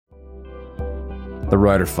The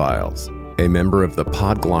Writer Files, a member of the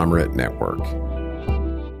Podglomerate Network.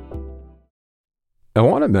 I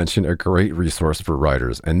want to mention a great resource for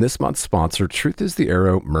writers, and this month's sponsor, Truth is the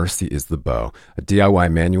Arrow, Mercy is the Bow, a DIY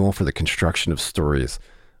manual for the construction of stories.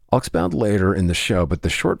 I'll expound later in the show, but the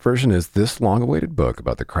short version is this long-awaited book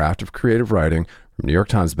about the craft of creative writing from New York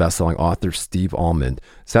Times bestselling author Steve Almond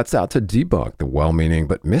sets out to debunk the well-meaning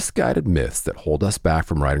but misguided myths that hold us back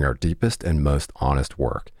from writing our deepest and most honest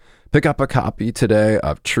work. Pick up a copy today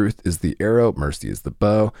of Truth is the Arrow, Mercy is the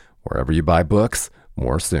Bow, wherever you buy books.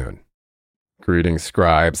 More soon. Greetings,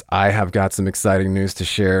 scribes. I have got some exciting news to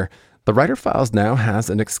share. The Writer Files now has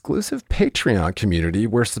an exclusive Patreon community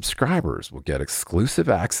where subscribers will get exclusive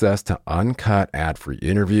access to uncut ad-free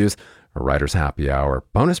interviews, a writer's happy hour,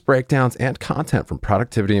 bonus breakdowns, and content from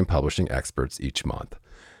productivity and publishing experts each month.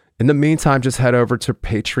 In the meantime, just head over to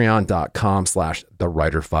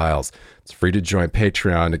patreon.com/thewriterfiles. It's free to join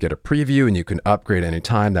Patreon to get a preview, and you can upgrade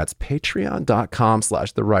anytime. That's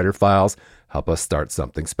patreon.com/thewriterfiles. Help us start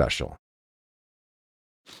something special.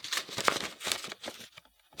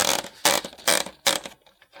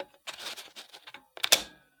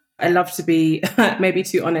 I love to be maybe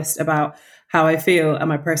too honest about how I feel and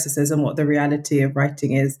my processes and what the reality of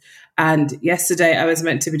writing is. And yesterday I was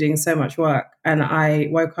meant to be doing so much work, and I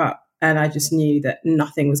woke up and I just knew that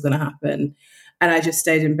nothing was going to happen. And I just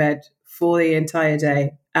stayed in bed for the entire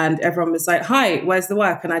day. And everyone was like, "Hi, where's the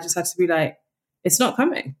work?" And I just had to be like, it's not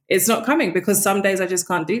coming. It's not coming, because some days I just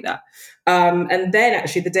can't do that. And then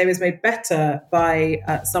actually the day was made better by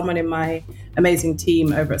someone in my amazing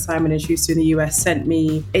team over at Simon & Schuster in the US sent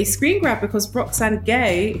me a screen grab, because Roxane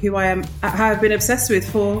Gay, who I have been obsessed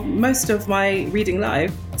with for most of my reading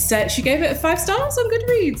life, said she gave it 5 stars on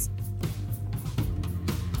Goodreads.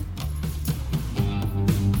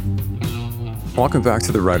 Welcome back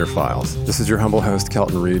to The Writer Files. This is your humble host,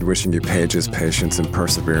 Kelton Reid, wishing you pages, patience, and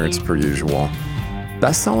perseverance per usual.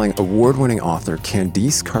 Best-selling, award-winning author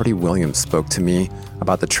Candice Carty-Williams spoke to me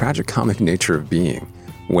about the tragicomic nature of being,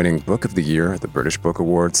 winning Book of the Year at the British Book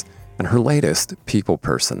Awards, and her latest, People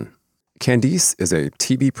Person. Candice is a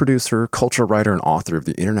TV producer, culture writer, and author of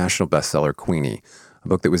the international bestseller Queenie, a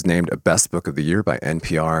book that was named a Best Book of the Year by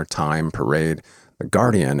NPR, Time, Parade, The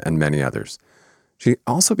Guardian, and many others. She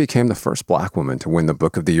also became the first Black woman to win the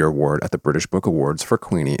Book of the Year award at the British Book Awards for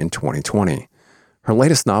Queenie in 2020. Her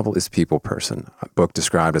latest novel is People Person, a book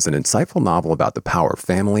described as an insightful novel about the power of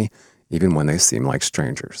family, even when they seem like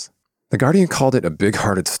strangers. The Guardian called it a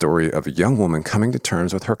big-hearted story of a young woman coming to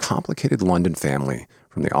terms with her complicated London family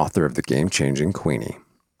from the author of the game-changing Queenie.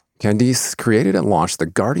 Candice created and launched the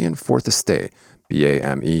Guardian Fourth Estate,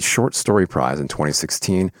 BAME Short Story Prize in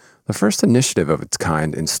 2016, the first initiative of its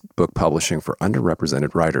kind in book publishing for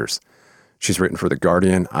underrepresented writers. She's written for The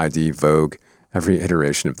Guardian, ID, Vogue, every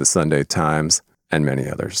iteration of the Sunday Times, and many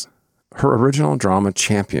others. Her original drama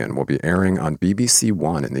Champion will be airing on BBC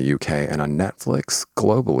One in the UK and on Netflix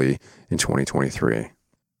globally in 2023.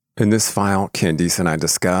 In this file, Candice and I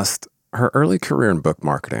discussed her early career in book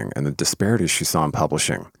marketing and the disparities she saw in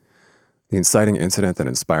publishing, the inciting incident that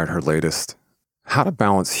inspired her latest, how to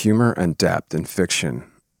balance humor and depth in fiction,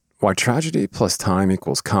 why tragedy plus time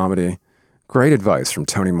equals comedy, great advice from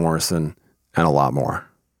Toni Morrison, and a lot more.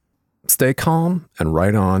 Stay calm and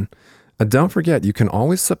write on. And don't forget, you can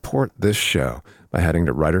always support this show by heading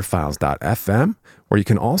to writerfiles.fm, where you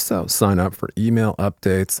can also sign up for email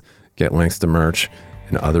updates, get links to merch,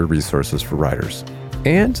 and other resources for writers.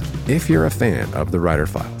 And if you're a fan of the Writer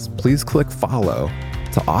Files, please click follow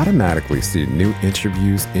to automatically see new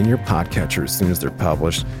interviews in your podcatcher as soon as they're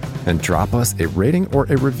published, and drop us a rating or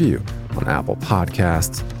a review on Apple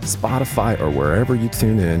Podcasts, Spotify, or wherever you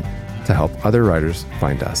tune in to help other writers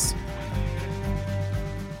find us.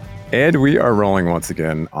 And we are rolling once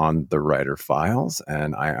again on the Writer Files,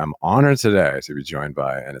 and I am honored today to be joined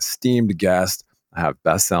by an esteemed guest. I have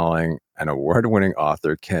best-selling and award-winning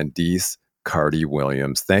author Candice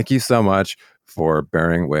Carty-Williams. Thank you so much for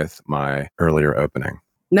bearing with my earlier opening.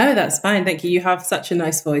 No, that's fine. Thank you. You have such a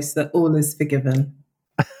nice voice that all is forgiven.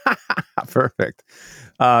 Perfect.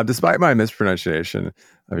 Despite my mispronunciation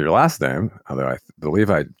of your last name, although I believe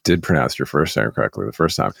I did pronounce your first name correctly the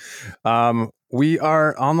first time, we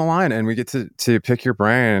are on the line and we get to pick your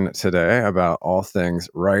brain today about all things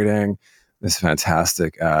writing, this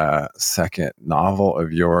fantastic second novel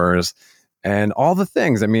of yours, and all the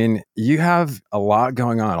things. I mean, you have a lot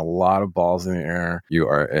going on, a lot of balls in the air. You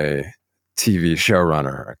are a TV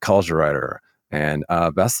showrunner, a culture writer, and a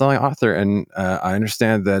best-selling author. And I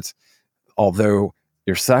understand that although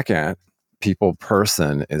your second, People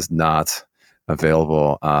Person, is not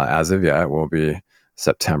available as of yet, will be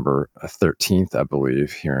September 13th, I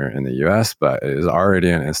believe, here in the US, but it is already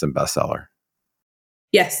an instant bestseller.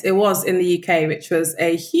 Yes, it was in the UK, which was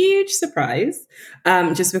a huge surprise,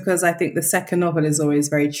 just because I think the second novel is always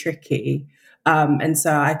very tricky. And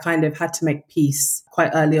so I kind of had to make peace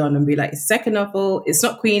quite early on and be like, it's a second novel, it's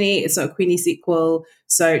not Queenie, it's not a Queenie sequel.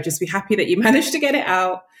 So just be happy that you managed to get it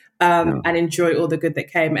out and enjoy all the good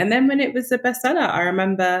that came. And then when it was a bestseller, I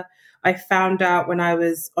remember I found out when I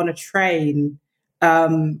was on a train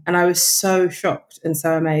and I was so shocked and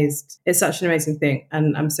so amazed. It's such an amazing thing.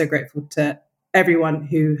 And I'm so grateful to everyone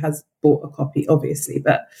who has bought a copy, obviously.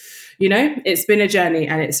 But, you know, it's been a journey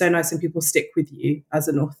and it's so nice when people stick with you as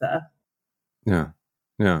an author. Yeah.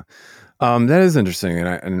 Yeah. That is interesting.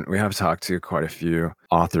 And we have talked to quite a few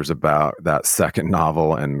authors about that second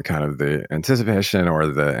novel and kind of the anticipation or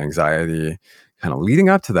the anxiety kind of leading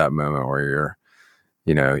up to that moment where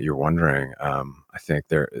you're wondering, I think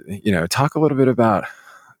talk a little bit about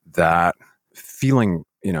that feeling,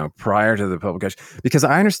 prior to the publication, because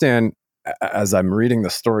I understand as I'm reading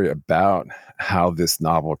the story about how this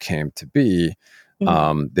novel came to be,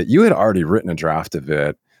 that you had already written a draft of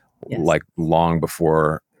it, Yes. like long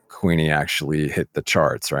before Queenie actually hit the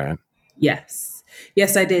charts, right? Yes,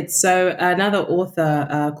 I did. So another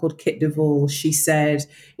author called Kit Duvall, she said,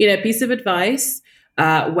 piece of advice,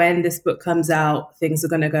 when this book comes out, things are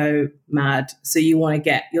going to go mad. So you want to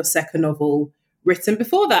get your second novel written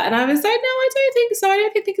before that. And I was like, no, I don't think so. I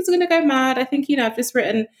don't think it's going to go mad. I think, I've just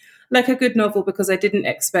written like a good novel because I didn't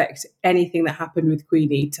expect anything that happened with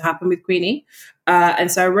Queenie to happen with Queenie. And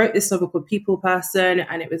so I wrote this novel called People Person,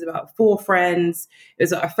 and it was about 4 friends. It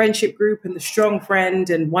was a friendship group and the strong friend,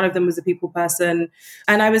 and one of them was a people person.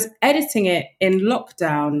 And I was editing it in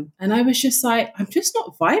lockdown, and I was just like, I'm just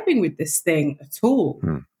not vibing with this thing at all.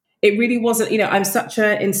 It really wasn't, I'm such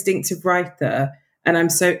an instinctive writer, and I'm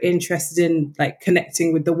so interested in like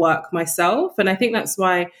connecting with the work myself. And I think that's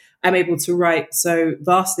why I'm able to write so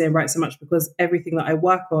vastly and write so much, because everything that I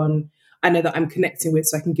work on, I know that I'm connecting with,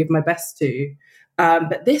 so I can give my best to.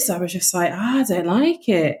 But this, I was just like, I don't like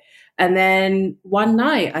it. And then one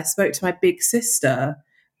night I spoke to my big sister,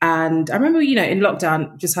 and I remember, in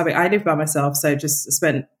lockdown, I lived by myself, so just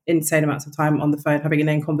spent insane amounts of time on the phone having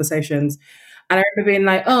inane conversations. And I remember being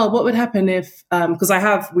like, oh, what would happen if, because I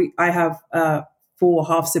have 4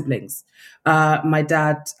 half siblings. My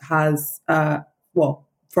dad has,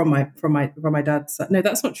 from my dad's side. No,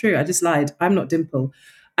 that's not true. I just lied. I'm not Dimple.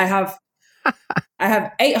 I have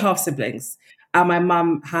 8 half siblings, and my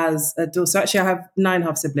mum has a daughter. So actually, I have 9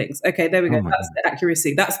 half siblings. Okay, there we go. That's the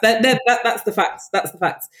accuracy. That's the facts. That's the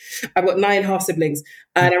facts. I've got 9 half siblings,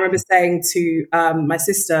 and I remember saying to my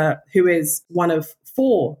sister, who is one of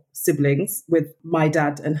 4 siblings with my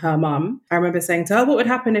dad and her mum, I remember saying to her, what would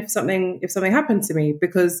happen if something happened to me,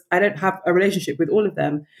 because I don't have a relationship with all of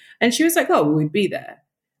them. And she was like, oh, well, we'd be there.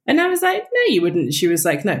 And I was like, no, you wouldn't. She was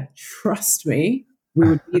like, no, trust me, we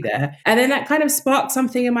would be there. And then that kind of sparked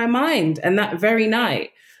something in my mind. And that very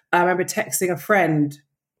night, I remember texting a friend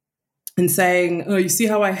and saying, oh, you see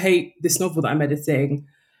how I hate this novel that I'm editing?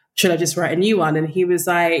 Should I just write a new one? And he was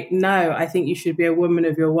like, no, I think you should be a woman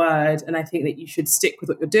of your word. And I think that you should stick with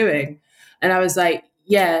what you're doing. And I was like,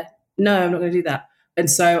 yeah, no, I'm not going to do that. And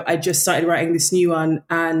so I just started writing this new one.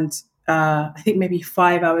 And I think maybe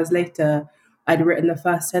 5 hours later, I'd written the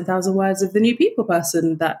first 10,000 words of the new People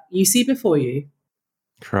Person that you see before you.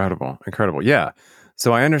 Incredible. Yeah.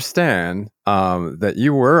 So I understand that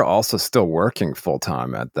you were also still working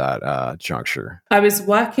full-time at that juncture. I was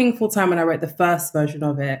working full-time when I wrote the first version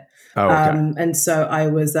of it. Oh, okay. And so I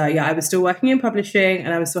was still working in publishing,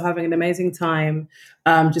 and I was still having an amazing time,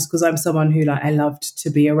 just because I'm someone who I loved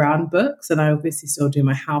to be around books, and I obviously still do.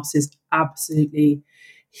 My house is absolutely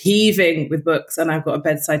heaving with books, and I've got a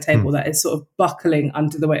bedside table that is sort of buckling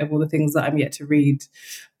under the weight of all the things that I'm yet to read.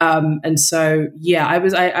 And so, yeah, I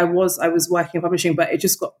was working in publishing, but it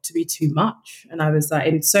just got to be too much, and I was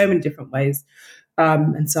in so many different ways.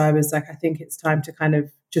 And so I was like, I think it's time to kind of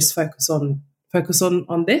just focus on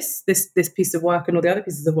this piece of work and all the other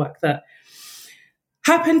pieces of work that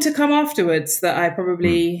happened to come afterwards. That I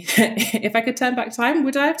probably, if I could turn back time,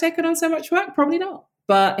 would I have taken on so much work? Probably not.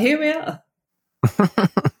 But here we are.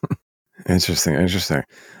 Interesting.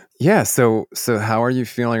 Yeah. So how are you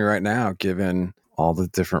feeling right now, given all the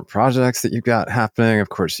different projects that you've got happening? Of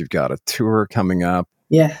course, you've got a tour coming up.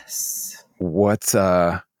 Yes. What's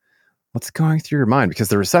going through your mind? Because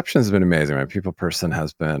the reception has been amazing. My People Person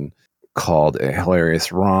has been called a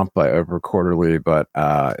hilarious romp by Oprah Quarterly, but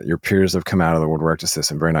your peers have come out of the woodwork to say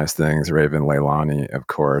some very nice things. Raven Leilani, of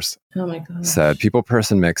course, oh my God, said People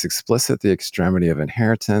Person makes explicit the extremity of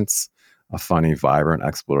inheritance, a funny, vibrant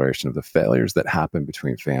exploration of the failures that happen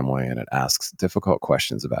between family, and it asks difficult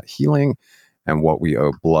questions about healing and what we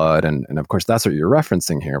owe blood. And of course, that's what you're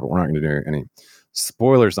referencing here, but we're not going to do any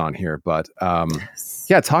spoilers on here. But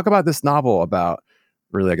yeah, talk about this novel about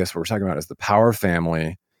really, I guess what we're talking about is the power of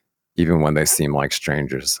family, even when they seem like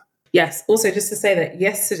strangers. Yes. Also, just to say that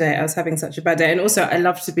yesterday I was having such a bad day. And also, I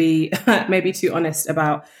love to be maybe too honest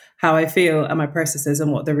about how I feel and my processes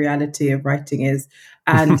and what the reality of writing is.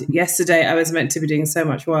 And yesterday I was meant to be doing so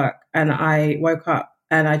much work, and I woke up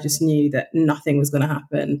and I just knew that nothing was going to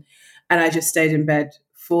happen. And I just stayed in bed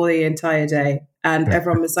for the entire day. And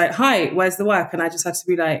everyone was like, "Hi, where's the work?" And I just had to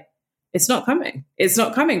be like, it's not coming. It's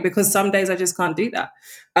not coming, because some days I just can't do that.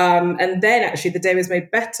 And then actually the day was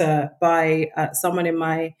made better by someone in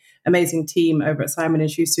my amazing team over at Simon &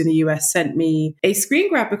 Schuster in the US sent me a screen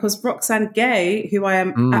grab, because Roxane Gay, who I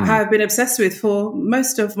have been obsessed with for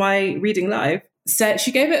most of my reading life, said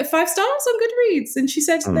she gave it 5 stars on Goodreads, and she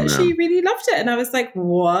said that she really loved it. And I was like,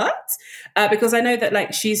 what? Because I know that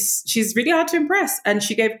like she's really hard to impress, and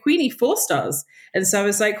she gave Queenie 4 stars. And so I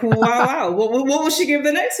was like, wow, what will she give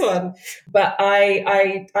the next one? But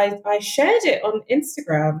I shared it on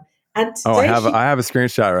Instagram, and today I have a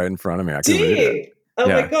screenshot right in front of me. I can read it. Oh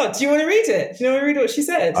my God. Do you want to read it? Do you want to read what she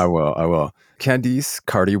said? I will. Candice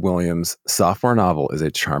Carty-Williams' sophomore novel is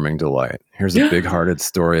a charming delight. Here's a big-hearted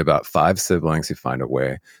story about 5 siblings who find a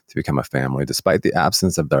way to become a family. Despite the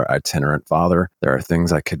absence of their itinerant father, there are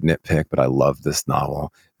things I could nitpick, but I love this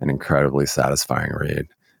novel. An incredibly satisfying read.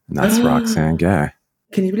 And that's Roxane Gay.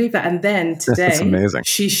 Can you believe that? And then today, that's amazing.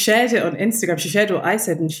 She shared it on Instagram. She shared what I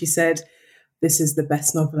said, and she said, "This is the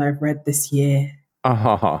best novel I've read this year."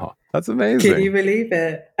 Oh, that's amazing. Can you believe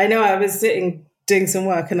it? I know, I was sitting doing some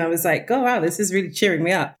work and I was like, oh, wow, this is really cheering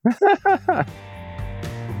me up.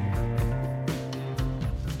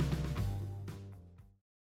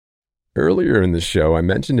 Earlier in the show, I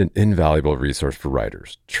mentioned an invaluable resource for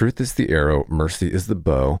writers. Truth is the Arrow, Mercy is the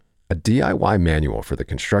Bow, a DIY manual for the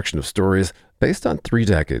construction of stories based on 3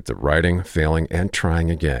 decades of writing, failing, and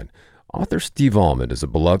trying again. Author Steve Almond is a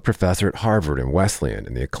beloved professor at Harvard and Wesleyan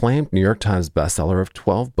and the acclaimed New York Times bestseller of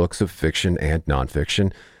 12 books of fiction and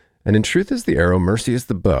nonfiction. And in Truth is the Arrow, Mercy is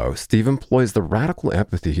the Bow, Steve employs the radical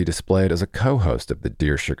empathy he displayed as a co-host of the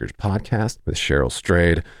Dear Sugars podcast with Cheryl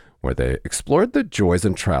Strayed, where they explored the joys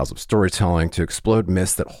and trials of storytelling to explode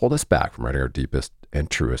myths that hold us back from writing our deepest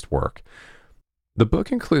and truest work. The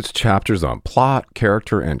book includes chapters on plot,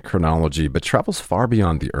 character, and chronology, but travels far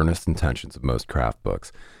beyond the earnest intentions of most craft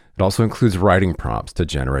books. It also includes writing prompts to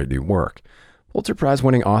generate new work. Pulitzer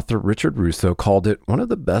Prize-winning author Richard Russo called it one of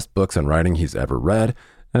the best books on writing he's ever read,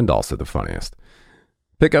 and also the funniest.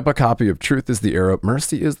 Pick up a copy of Truth is the Arrow,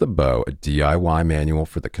 Mercy is the Bow, a DIY manual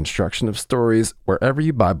for the construction of stories, wherever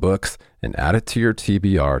you buy books, and add it to your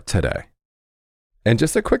TBR today. And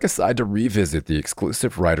just a quick aside to revisit the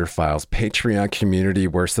exclusive Writer Files Patreon community,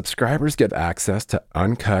 where subscribers get access to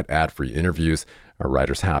uncut ad-free interviews, a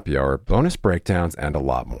writer's happy hour, bonus breakdowns, and a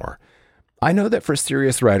lot more. I know that for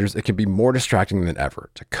serious writers, it can be more distracting than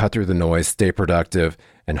ever to cut through the noise, stay productive,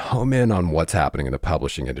 and home in on what's happening in the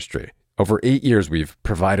publishing industry. Over 8 years, we've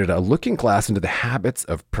provided a looking glass into the habits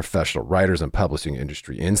of professional writers and publishing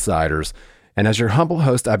industry insiders. And as your humble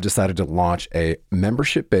host, I've decided to launch a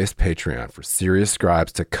membership-based Patreon for serious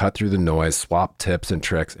scribes to cut through the noise, swap tips and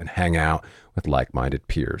tricks, and hang out with like-minded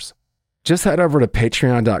peers. Just head over to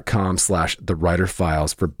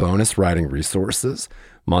patreon.com/thewriterfiles for bonus writing resources,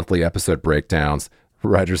 monthly episode breakdowns,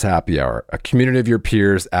 writer's happy hour, a community of your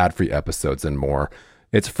peers, ad-free episodes, and more.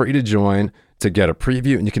 It's free to join, to get a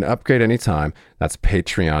preview, and you can upgrade anytime. That's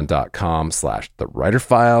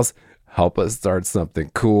patreon.com/thewriterfiles. Help us start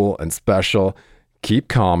something cool and special. Keep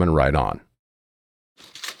calm and write on.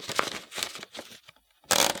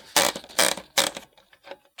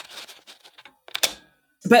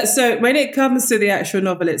 But so when it comes to the actual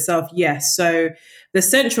novel itself, yes. So the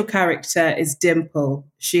central character is Dimple.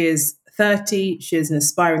 She is 30. She is an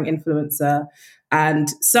aspiring influencer. And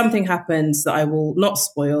something happens that I will not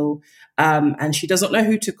spoil. And she does not know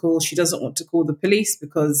who to call. She doesn't want to call the police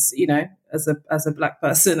because, you know, as a Black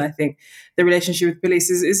person, I think the relationship with police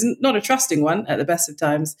is not a trusting one at the best of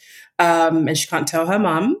times. And she can't tell her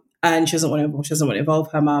mum. And she doesn't want to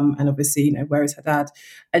involve her mum. And obviously, you know, where is her dad?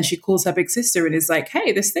 And she calls her big sister and is like,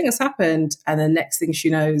 hey, this thing has happened. And the next thing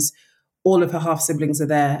she knows, all of her half siblings are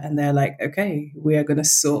there. And they're like, okay, we are going to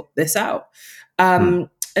sort this out.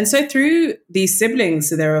 And so through these siblings,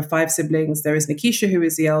 so there are 5 siblings. There is Nikisha, who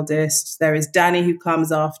is the eldest. There is Danny, who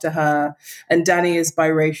comes after her. And Danny is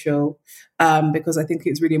biracial because I think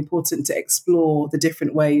it's really important to explore the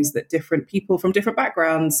different ways that different people from different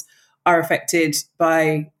backgrounds are affected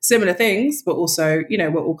by similar things, but also,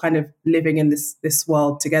 we're all kind of living in this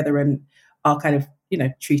world together and are kind of,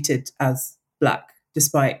 treated as Black,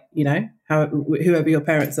 despite, whoever your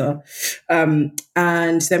parents are. And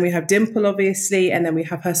then we have Dimple, obviously, and then we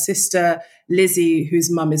have her sister, Lizzie, whose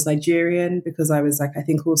mum is Nigerian, because I was like, I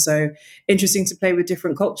think also interesting to play with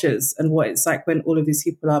different cultures and what it's like when all of these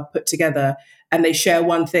people are put together and they share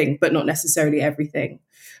one thing, but not necessarily everything.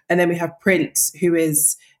 And then we have Prince, who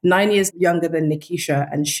is 9 years younger than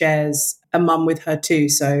Nikisha and shares a mum with her too.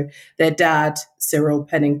 So their dad, Cyril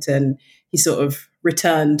Pennington, he sort of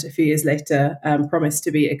returned a few years later, promised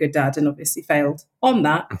to be a good dad and obviously failed on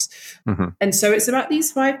that. Mm-hmm. And so it's about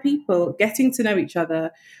these 5 people getting to know each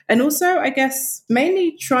other and also, I guess,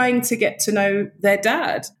 mainly trying to get to know their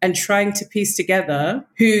dad and trying to piece together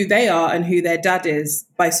who they are and who their dad is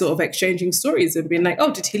by sort of exchanging stories and being like,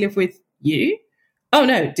 oh, did he live with you? Oh,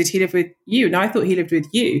 no, did he live with you? No, I thought he lived with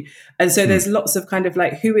you. And so there's lots of kind of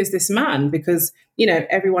like, who is this man? Because,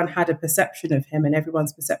 everyone had a perception of him and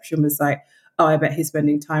everyone's perception was like, oh, I bet he's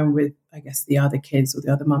spending time with, I guess, the other kids or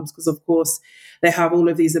the other mums. Because, of course, they have all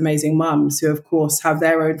of these amazing mums who, of course, have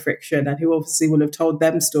their own friction and who obviously will have told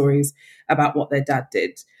them stories about what their dad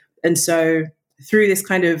did. And so through this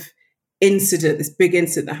kind of incident, this big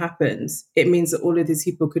incident that happens, it means that all of these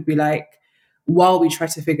people could be like, while we try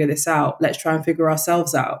to figure this out, let's try and figure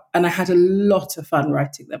ourselves out. And I had a lot of fun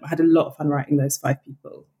writing them. I had a lot of fun writing those 5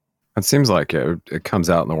 people. It seems like it comes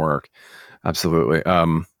out in the work. Absolutely.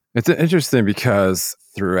 It's interesting because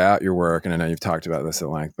throughout your work, and I know you've talked about this at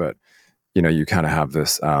length, but you kind of have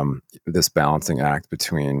this this balancing act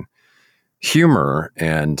between humor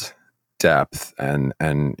and depth, and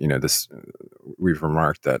this, we've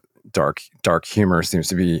remarked that dark humor seems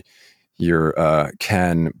to be your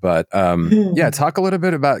Ken, but talk a little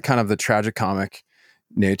bit about kind of the tragicomic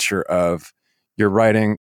nature of your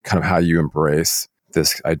writing, kind of how you embrace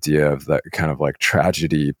this idea of that kind of like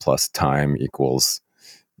tragedy plus time equals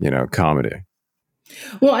comedy.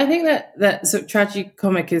 Well, I think that so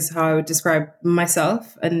tragicomic is how I would describe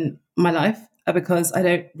myself and my life, because I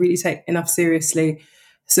don't really take enough seriously.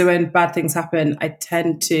 So when bad things happen, I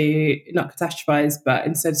tend to not catastrophize, but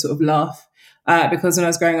instead sort of laugh. Because when I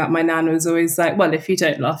was growing up, my nan was always like, well, if you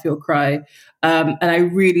don't laugh, you'll cry. And I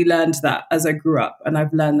really learned that as I grew up, and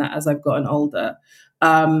I've learned that as I've gotten older.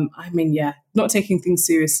 Not taking things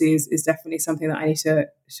seriously is definitely something that I need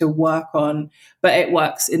to work on, but it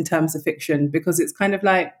works in terms of fiction because it's kind of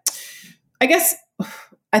like,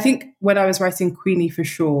 I think when I was writing Queenie for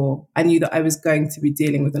sure, I knew that I was going to be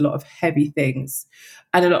dealing with a lot of heavy things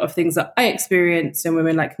and a lot of things that I experienced and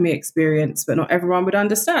women like me experienced, but not everyone would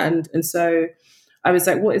understand. And so I was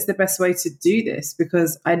like, what is the best way to do this?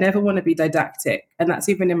 Because I never want to be didactic. And that's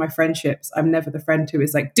even in my friendships. I'm never the friend who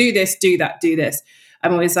is like, do this, do that, do this.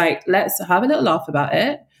 I'm always like, let's have a little laugh about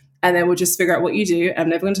it. And then we'll just figure out what you do. I'm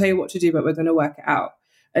never going to tell you what to do, but we're going to work it out.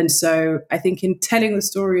 And so I think in telling the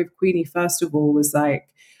story of Queenie, first of all, was like,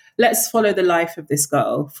 let's follow the life of this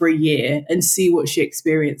girl for a year and see what she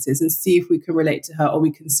experiences and see if we can relate to her or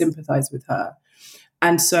we can sympathize with her.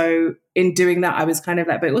 And so in doing that, I was kind of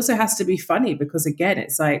like, but it also has to be funny because, again,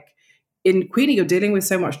 it's like in Queenie, you're dealing with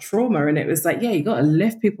so much trauma. And it was like, yeah, you got to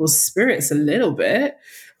lift people's spirits a little bit.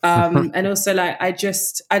 And also, like, I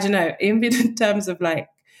don't know, even in terms of like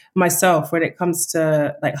myself, when it comes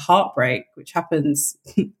to like heartbreak, which happens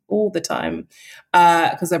all the time,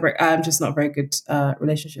 because I'm just not a very good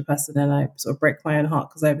relationship person, and I sort of break my own heart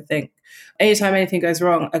because I overthink. Anytime anything goes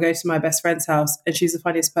wrong, I go to my best friend's house, and she's the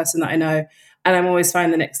funniest person that I know, and I'm always fine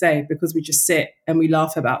the next day because we just sit and we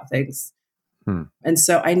laugh about things. And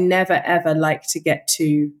so I never ever like to get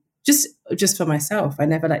too just for myself. I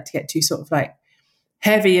never like to get too sort of like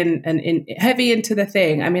heavy and heavy into the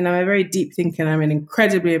thing. I mean, I'm a very deep thinker. I'm an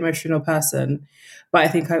incredibly emotional person, but I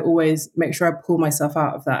think I always make sure I pull myself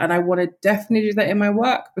out of that. And I want to definitely do that in my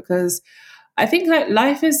work because I think that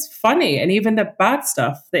life is funny, and even the bad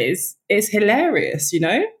stuff that is hilarious, you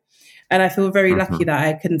know? And I feel very lucky that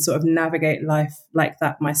I can sort of navigate life like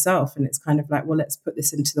that myself. And it's kind of like, well, let's put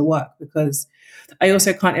this into the work, because I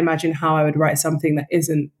also can't imagine how I would write something that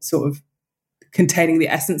isn't sort of containing the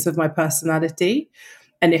essence of my personality.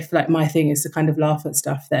 And if like my thing is to kind of laugh at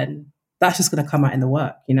stuff, then that's just going to come out in the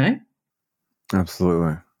work, you know?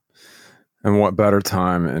 Absolutely. And what better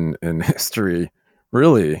time in history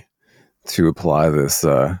really to apply this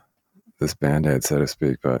Band-Aid, so to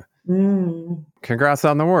speak. But congrats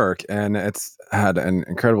on the work. And it's had an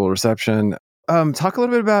incredible reception. Talk a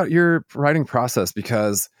little bit about your writing process,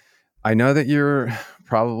 because I know that you're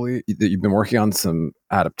probably that you've been working on some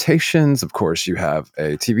adaptations. Of course, you have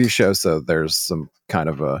a TV show, so there's some kind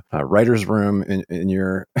of a writer's room in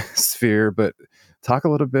your sphere. But talk a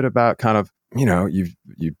little bit about kind of,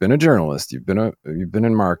 you've been a journalist, you've been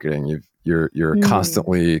in marketing, you're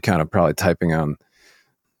constantly kind of probably typing on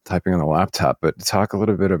the laptop. But talk a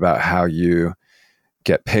little bit about how you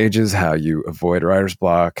get pages, how you avoid writer's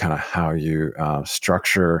block, kind of how you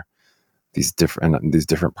structure these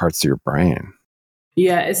different parts of your brain.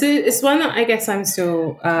 Yeah, it's one that I guess I'm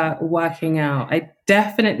still working out. I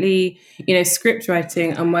definitely, script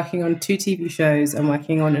writing, I'm working on 2 TV shows. I'm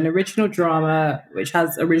working on an original drama, which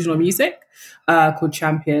has original music called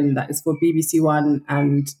Champion, that is for BBC One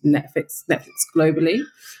and Netflix globally.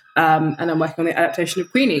 And I'm working on the adaptation of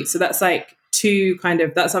Queenie. So that's like 2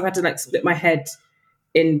 that's, I've had to like split my head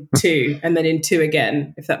in 2 and then in 2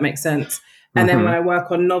 again, if that makes sense. And then when I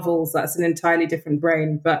work on novels, that's an entirely different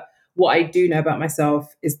brain. But what I do know about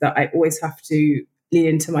myself is that I always have to lean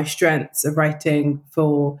into my strengths of writing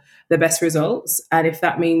for the best results. And if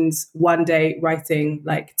that means one day writing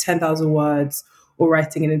like 10,000 words or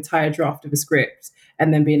writing an entire draft of a script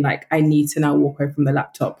and then being like, I need to now walk away from the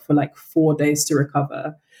laptop for like 4 days to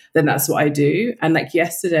recover, then that's what I do. And like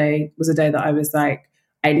yesterday was a day that I was like,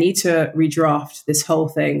 I need to redraft this whole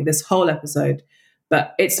thing, this whole episode,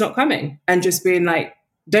 but it's not coming. And just being like,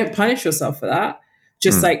 don't punish yourself for that.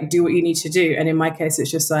 Just like do what you need to do. And in my case, it's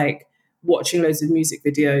just like watching loads of music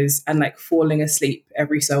videos and like falling asleep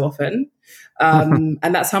every so often. And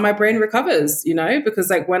that's how my brain recovers, because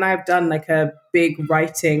like when I've done like a big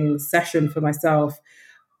writing session for myself,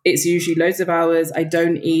 it's usually loads of hours. I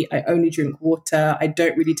don't eat. I only drink water. I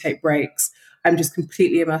don't really take breaks. I'm just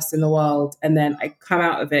completely immersed in the world. And then I come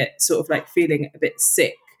out of it sort of like feeling a bit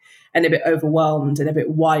sick and a bit overwhelmed and a bit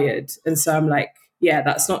wired. And so I'm like, yeah,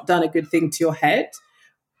 that's not done a good thing to your head.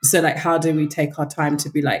 So like, how do we take our time to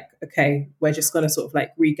be like, okay, we're just going to sort of like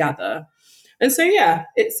regather. And so, yeah,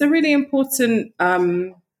 it's a really important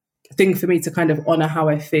thing for me to kind of honor how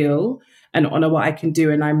I feel and honor what I can do.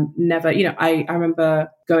 And I'm never, I remember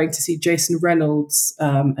going to see Jason Reynolds,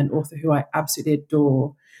 an author who I absolutely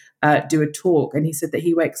adore, do a talk. And he said that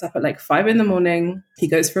he wakes up at like 5 a.m. He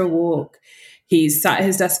goes for a walk. He's sat at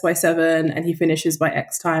his desk by 7 and he finishes by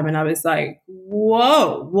X time. And I was like,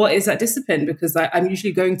 whoa, what is that discipline? Because I'm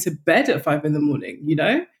usually going to bed at 5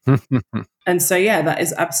 a.m, And so, yeah, that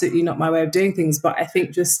is absolutely not my way of doing things. But I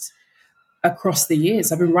think just across the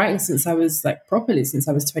years, I've been writing since I was like properly since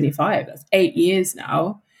I was 25. That's 8 years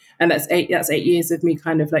now. And that's 8 years of me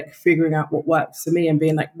kind of like figuring out what works for me and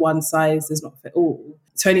being like one size does not fit all.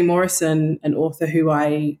 Toni Morrison, an author who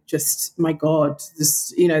I just, my God,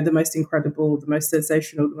 just, the most incredible, the most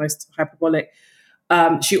sensational, the most hyperbolic.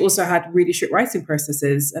 She also had really strict writing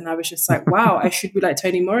processes. And I was just like, wow, I should be like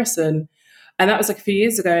Toni Morrison. And that was like a few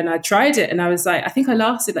years ago. And I tried it and I was like, I think I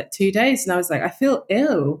lasted like 2 days. And I was like, I feel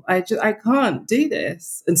ill. I can't do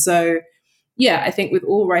this. And so, yeah, I think with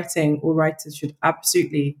all writing, all writers should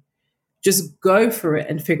absolutely just go for it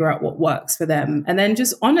and figure out what works for them and then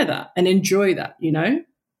just honor that and enjoy that,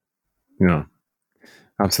 Yeah,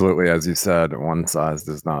 absolutely. As you said, one size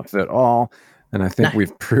does not fit all. And I think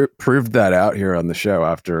we've proved that out here on the show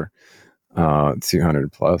after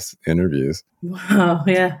 200 plus interviews. Wow.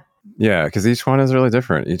 Yeah. Yeah, because each one is really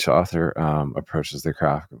different. Each author approaches the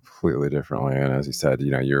craft completely differently. And as you said,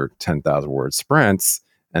 your 10,000 word sprints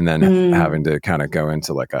and then having to kind of go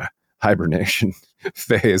into like a hibernation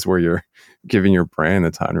phase where you're giving your brain the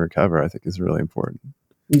time to recover, I think is really important.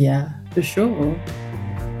 Yeah, for sure.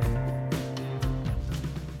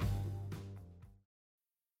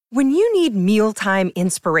 When you need mealtime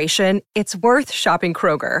inspiration, it's worth shopping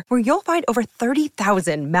Kroger, where you'll find over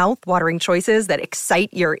 30,000 mouth-watering choices that excite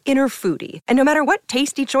your inner foodie. And no matter what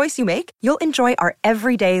tasty choice you make, you'll enjoy our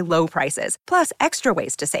everyday low prices, plus extra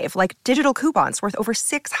ways to save, like digital coupons worth over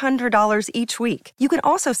 $600 each week. You can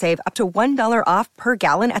also save up to $1 off per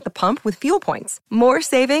gallon at the pump with fuel points. More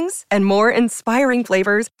savings and more inspiring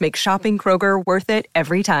flavors make shopping Kroger worth it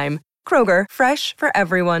every time. Kroger, fresh for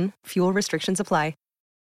everyone. Fuel restrictions apply.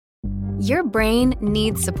 Your brain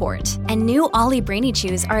needs support, and new Ollie Brainy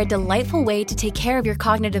Chews are a delightful way to take care of your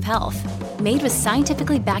cognitive health. Made with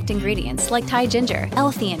scientifically backed ingredients like Thai ginger,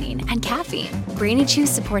 L-theanine, and caffeine, Brainy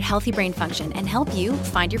Chews support healthy brain function and help you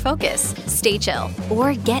find your focus, stay chill,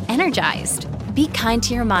 or get energized. Be kind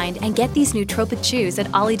to your mind and get these nootropic chews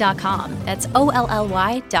at ollie.com. That's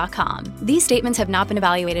OLLY.com. These statements have not been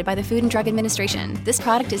evaluated by the Food and Drug Administration. This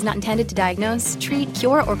product is not intended to diagnose, treat,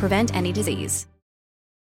 cure, or prevent any disease.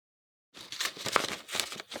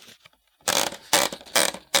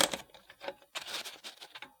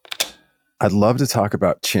 I'd love to talk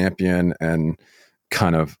about Champion and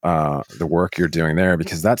kind of the work you're doing there,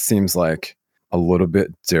 because that seems like a little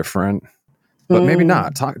bit different, but maybe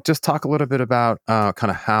not. Talk a little bit about kind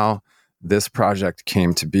of how this project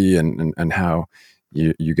came to be and how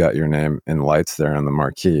you got your name in lights there on the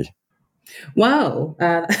marquee. Wow,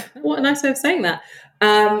 what a nice way of saying that.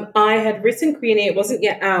 I had written Queenie. It wasn't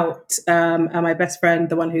yet out. And my best friend,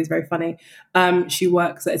 the one who's very funny, she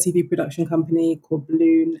works at a TV production company called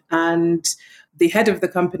Balloon. And the head of the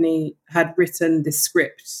company had written this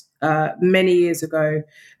script many years ago.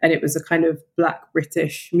 And it was a kind of Black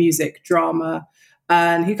British music drama.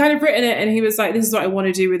 And he kind of written it and he was like, this is what I want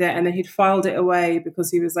to do with it. And then he'd filed it away because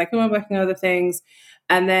he was like, oh, I'm working on other things.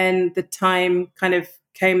 And then the time kind of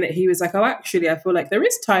came that he was like, oh, actually, I feel like there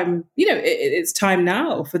is time, it's time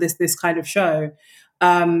now for this kind of show.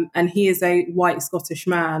 And he is a white Scottish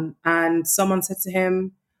man. And someone said to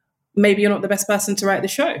him, maybe you're not the best person to write the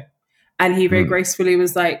show. And he very gracefully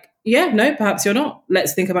was like, yeah, no, perhaps you're not.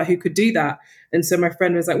 Let's think about who could do that. And so my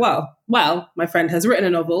friend was like, well, my friend has written a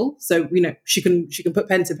novel, so she can put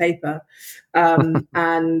pen to paper.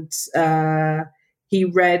 And he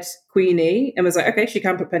read Queenie and was like, okay, she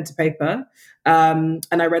can put pen to paper. And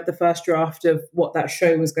I read the first draft of what that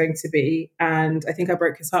show was going to be. And I think I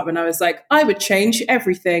broke his heart when I was like, I would change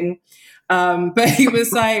everything. But he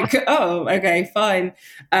was like, oh, okay, fine.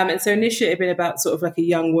 And so initially it had been about sort of like a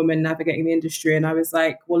young woman navigating the industry. And I was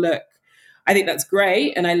like, well, look, I think that's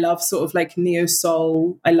great. And I love sort of like neo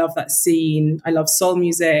soul. I love that scene. I love soul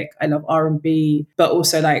music. I love R&B, but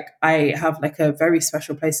also like I have like a very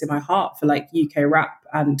special place in my heart for like UK rap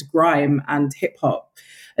and grime and hip hop.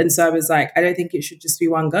 And so I was like, I don't think it should just be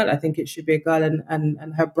one girl. I think it should be a girl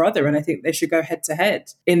and her brother. And I think they should go head to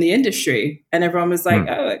head in the industry. And everyone was like,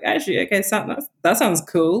 oh, actually, okay, that sounds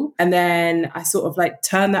cool. And then I sort of like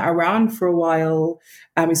turned that around for a while.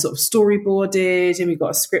 And we sort of storyboarded and we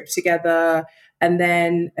got a script together. And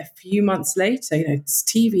then a few months later,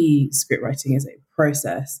 TV script writing is a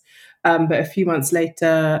process. But a few months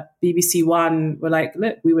later, BBC One were like,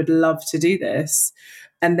 look, we would love to do this.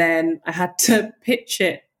 And then I had to pitch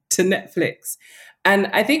it to Netflix. And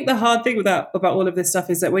I think the hard thing about all of this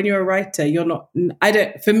stuff is that when you're a writer,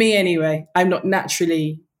 for me anyway, I'm not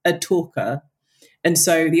naturally a talker. And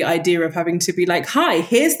so the idea of having to be like, hi,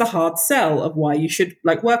 here's the hard sell of why you should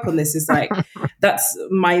like work on this is like, that's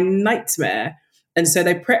my nightmare. And so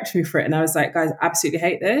they prepped me for it. And I was like, guys, I absolutely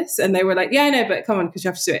hate this. And they were like, yeah, I know, but come on, because you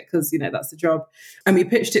have to do it because, that's the job. And we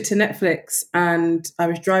pitched it to Netflix. And I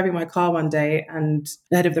was driving my car one day and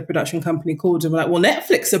the head of the production company called and were like, well,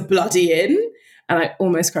 Netflix are bloody in. And I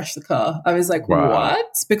almost crashed the car. I was like, wow.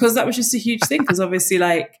 What? Because that was just a huge thing. Because obviously,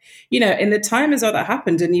 like, in the time as well that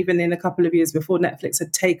happened, and even in a couple of years before, Netflix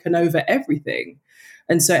had taken over everything.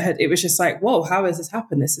 And so it was just like, whoa, how has this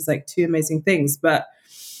happened? This is like two amazing things. But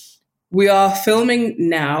we are filming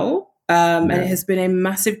now, and it has been a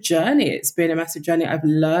massive journey. It's been a massive journey. I've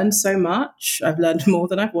learned so much. I've learned more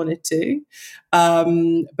than I've wanted to.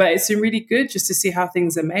 But it's been really good just to see how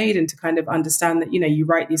things are made and to kind of understand that, you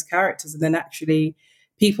write these characters and then actually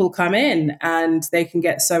people come in and they can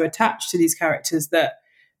get so attached to these characters that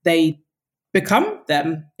they become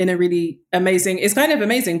them in a really amazing, it's kind of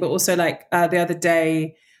amazing, but also like the other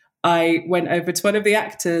day, I went over to one of the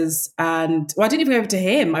actors and, I didn't even go over to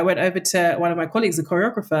him. I went over to one of my colleagues, a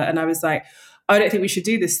choreographer, and I was like, I don't think we should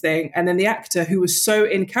do this thing. And then the actor who was so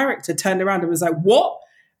in character turned around and was like, what?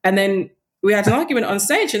 And then we had an argument on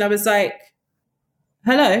stage and I was like,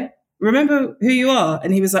 hello, remember who you are?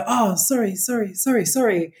 And he was like, oh, sorry.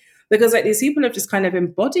 Because like these people have just kind of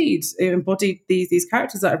embodied these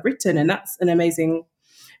characters that I've written. And that's an amazing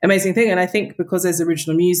thing. And I think because there's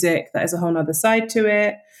original music, that is a whole other side to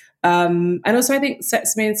it. And also I think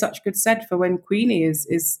sets me in such good stead for when Queenie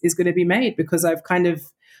is going to be made, because I've kind of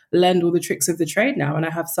learned all the tricks of the trade now. And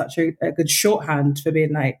I have such a good shorthand for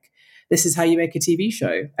being like, this is how you make a TV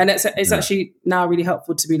show. And it's actually now really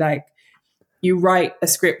helpful to be like, you write a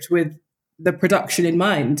script with the production in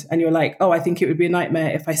mind and you're like, oh, I think it would be a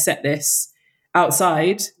nightmare if I set this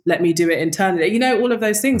outside, let me do it internally. All of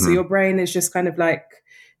those things. So your brain is just kind of like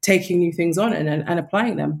taking new things on and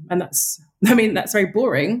applying them. And that's very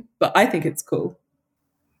boring, but I think it's cool.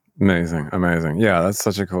 Amazing. Yeah, that's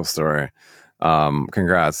such a cool story.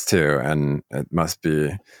 Congrats too. And it must be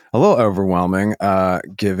a little overwhelming,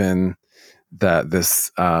 given that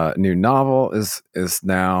this new novel is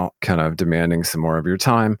now kind of demanding some more of your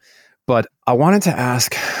time. But I wanted to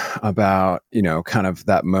ask about, kind of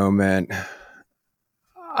that moment.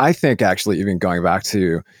 I think actually even going back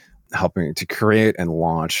to helping to create and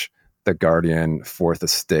launch the Guardian Fourth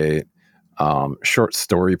Estate short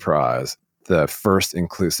story prize. the first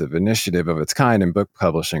inclusive initiative of its kind in book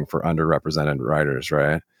publishing for underrepresented writers,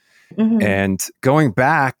 right? Mm-hmm. And going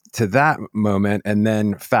back to that moment and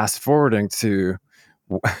then fast forwarding to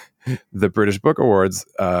the British Book Awards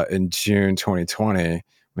in June 2020,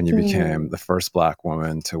 when you became the first Black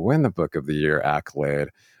woman to win the Book of the Year accolade.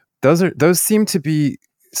 Those seem to be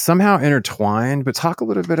somehow intertwined, but talk a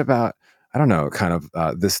little bit about, I don't know, kind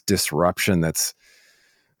of this disruption that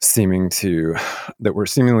we're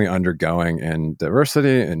seemingly undergoing in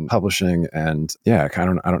diversity and publishing. And yeah, I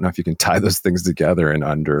don't know if you can tie those things together in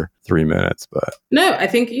under 3 minutes, but. No, I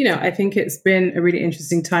think it's been a really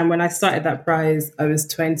interesting time. When I started that prize, I was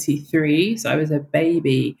 23, so I was a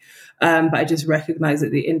baby. But I just recognized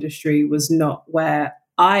that the industry was not where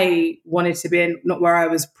I wanted to be and not where I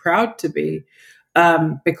was proud to be.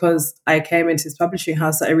 Because I came into this publishing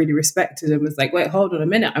house that I really respected and was like, wait, hold on a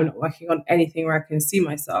minute. I'm not working on anything where I can see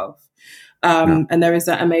myself. And there is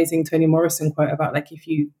that amazing Toni Morrison quote about like, if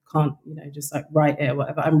you can't, just like write it or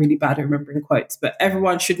whatever. I'm really bad at remembering quotes, but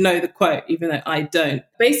everyone should know the quote, even though I don't.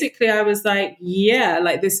 Basically, I was like, yeah,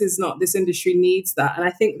 like this industry needs that. And I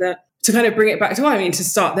think that to kind of bring it back to to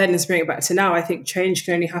start then and bring it back to now, I think change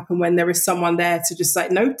can only happen when there is someone there to just like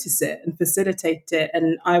notice it and facilitate it.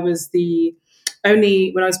 And I was when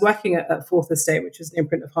I was working at Fourth Estate, which was an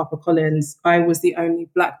imprint of HarperCollins, I was the only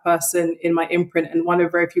Black person in my imprint and one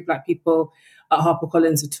of very few Black people at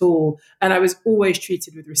HarperCollins at all. And I was always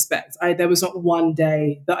treated with respect. There was not one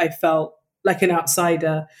day that I felt like an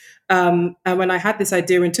outsider. And when I had this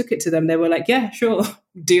idea and took it to them, they were like, yeah, sure,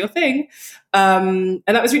 do your thing. And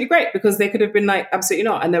that was really great because they could have been like, absolutely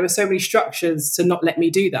not. And there were so many structures to not let me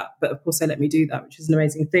do that. But of course, they let me do that, which is an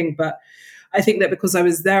amazing thing. But I think that because I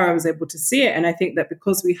was there, I was able to see it. And I think that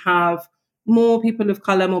because we have more people of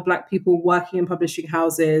color, more Black people working in publishing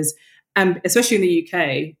houses, and especially in the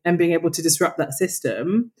UK, and being able to disrupt that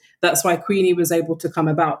system, that's why Queenie was able to come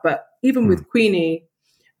about. But even with Queenie,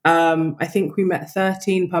 I think we met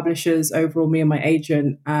 13 publishers overall, me and my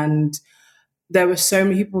agent. And there were so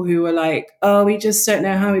many people who were like, oh, we just don't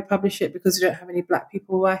know how we publish it because we don't have any Black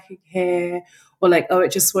people working here. Or like, oh,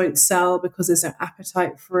 it just won't sell because there's no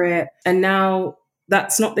appetite for it. And now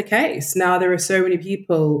that's not the case. Now there are so many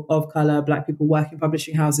people of color, Black people working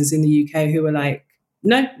publishing houses in the UK who are like,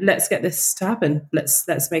 no, let's get this to happen.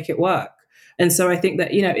 Let's make it work. And so I think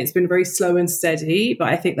that, it's been very slow and steady, but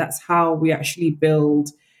I think that's how we actually build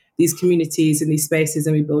these communities and these spaces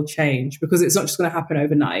and we build change, because it's not just going to happen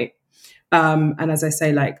overnight. And as I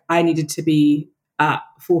say, like I needed to be at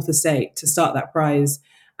Fourth Estate to start that prize.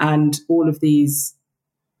 And all of these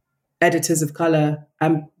editors of color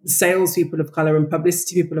and sales people of color and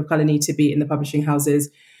publicity people of color need to be in the publishing houses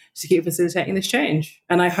to keep facilitating this change.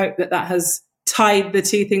 And I hope that has tied the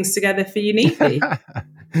two things together for you neatly.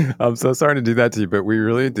 I'm so sorry to do that to you, but we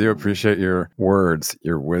really do appreciate your words,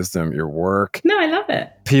 your wisdom, your work. No, I love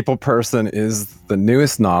it. People Person is the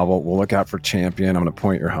newest novel. We'll look out for Champion. I'm going to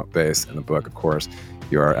point your home base in the book, of course.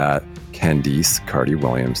 You are at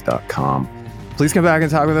CandiceCarty-Williams.com. Please come back and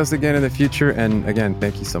talk with us again in the future. And again,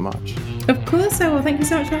 thank you so much. Of course I will. Thank you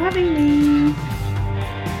so much for having me.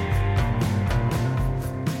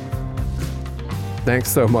 Thanks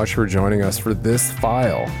so much for joining us for this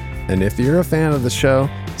file. And if you're a fan of the show,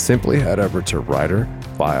 simply head over to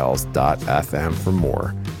writerfiles.fm for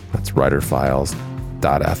more. That's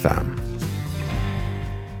writerfiles.fm.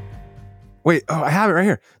 Wait, I have it right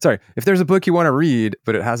here. Sorry. If there's a book you want to read,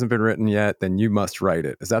 but it hasn't been written yet, then you must write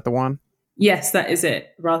it. Is that the one? Yes, that is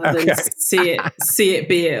it. Rather than see it,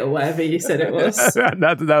 be it, or whatever you said it was.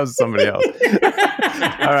 that was somebody else.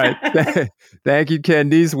 All right. Thank you,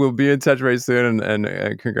 Candice. We'll be in touch very soon,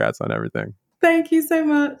 and congrats on everything. Thank you so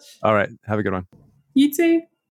much. All right. Have a good one. You too.